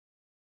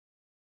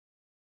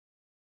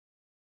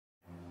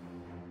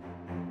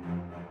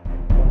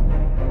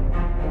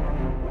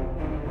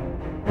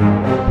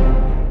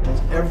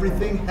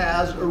Everything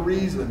has a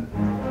reason.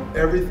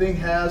 Everything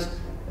has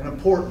an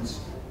importance.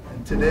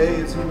 And today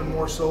it's even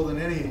more so than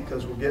any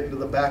because we're getting to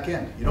the back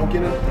end. You don't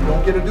get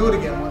to do it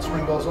again once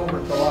spring ball's over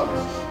until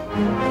August.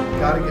 You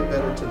got to get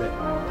better today.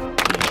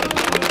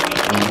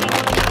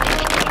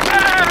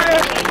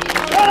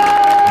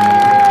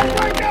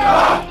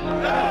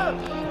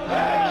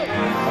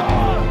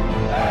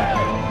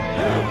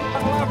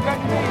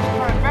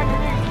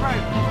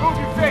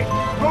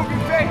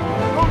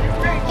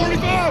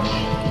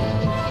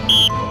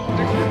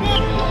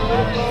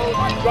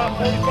 Drop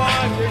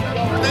 45, there you go.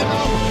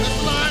 That's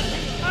the line.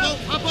 No,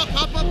 hop up.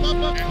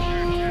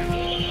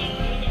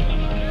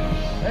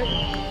 Hey,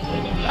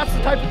 that's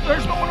the type of,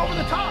 there's no one over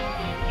the top.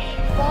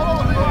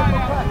 Follow and go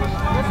practice.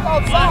 Just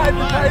outside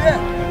and tight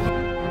end.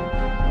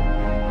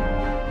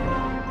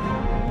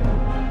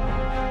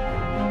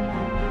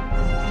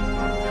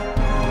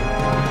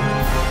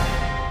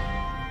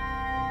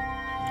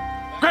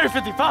 Greg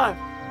 55.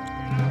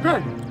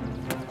 Greg.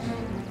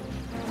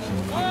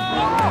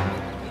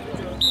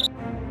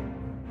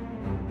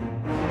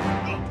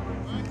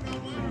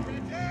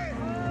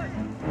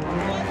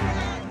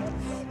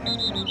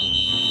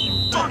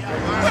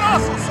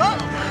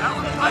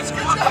 Nice,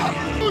 good job.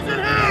 Who's in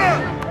here?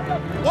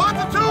 1 to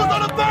 2's on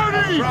the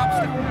 30. Drops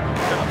it.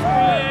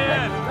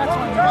 That's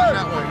when you run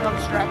that way. Come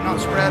strapping on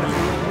spread. Put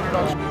it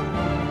on.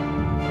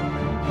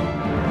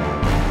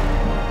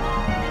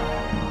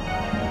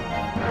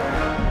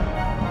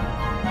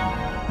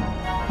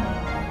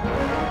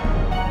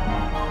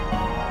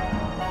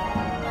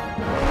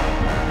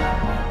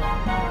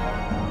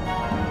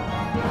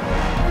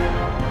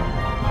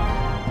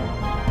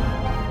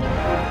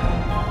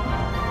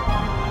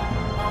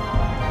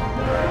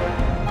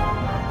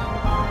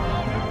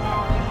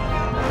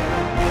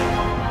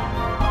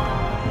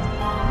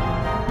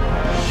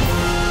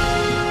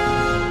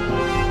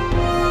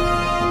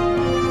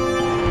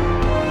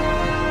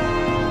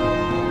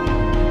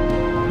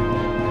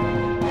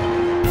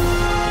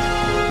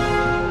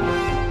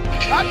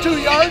 Not 2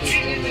 yards,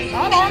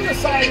 not on the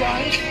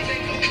sidelines,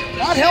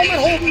 not helmet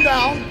holding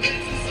down.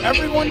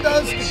 Everyone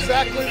does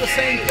exactly the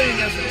same thing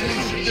as a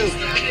team should do.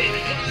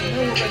 And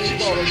then we're ready to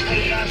go. We play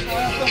the national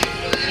anthem.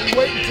 We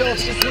wait until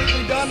it's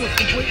completely done with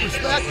complete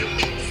respect.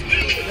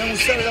 Then we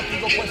set it up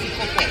and go play some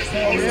football.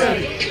 Are we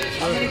ready?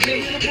 I'm going to give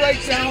you the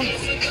breakdown.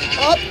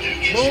 Up,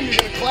 boom,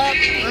 you're going to clap,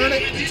 earn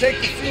it, and take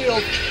the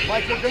field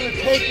like we're going to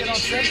take it on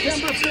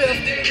September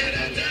 5th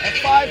at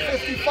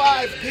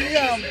 5:55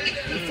 p.m.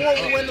 before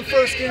we win the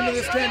first game of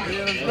this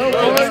tenure. All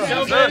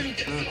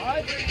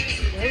right,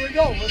 here we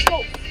go. Let's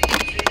go.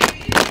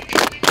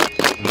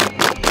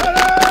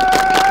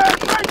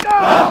 Ready,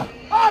 breakdown!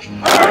 Up!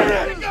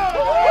 Here we go!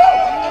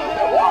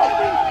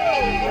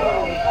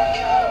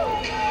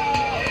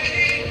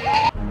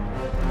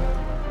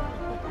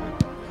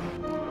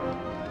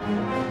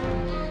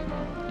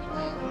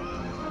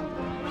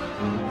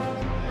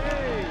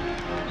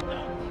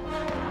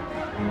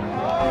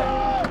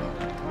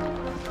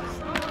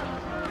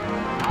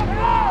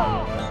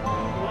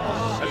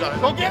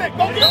 Go get it!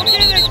 Go get it!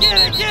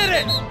 Get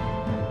it!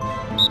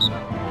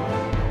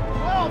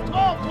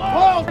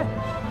 12!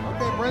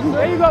 Okay, Brent.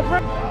 There you go,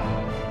 Brent.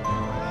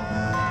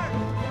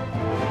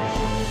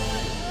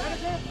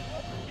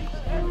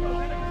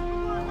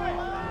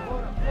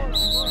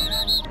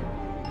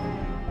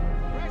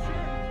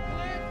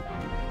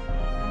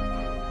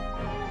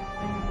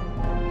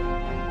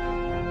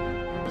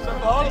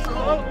 Hold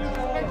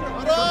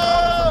on!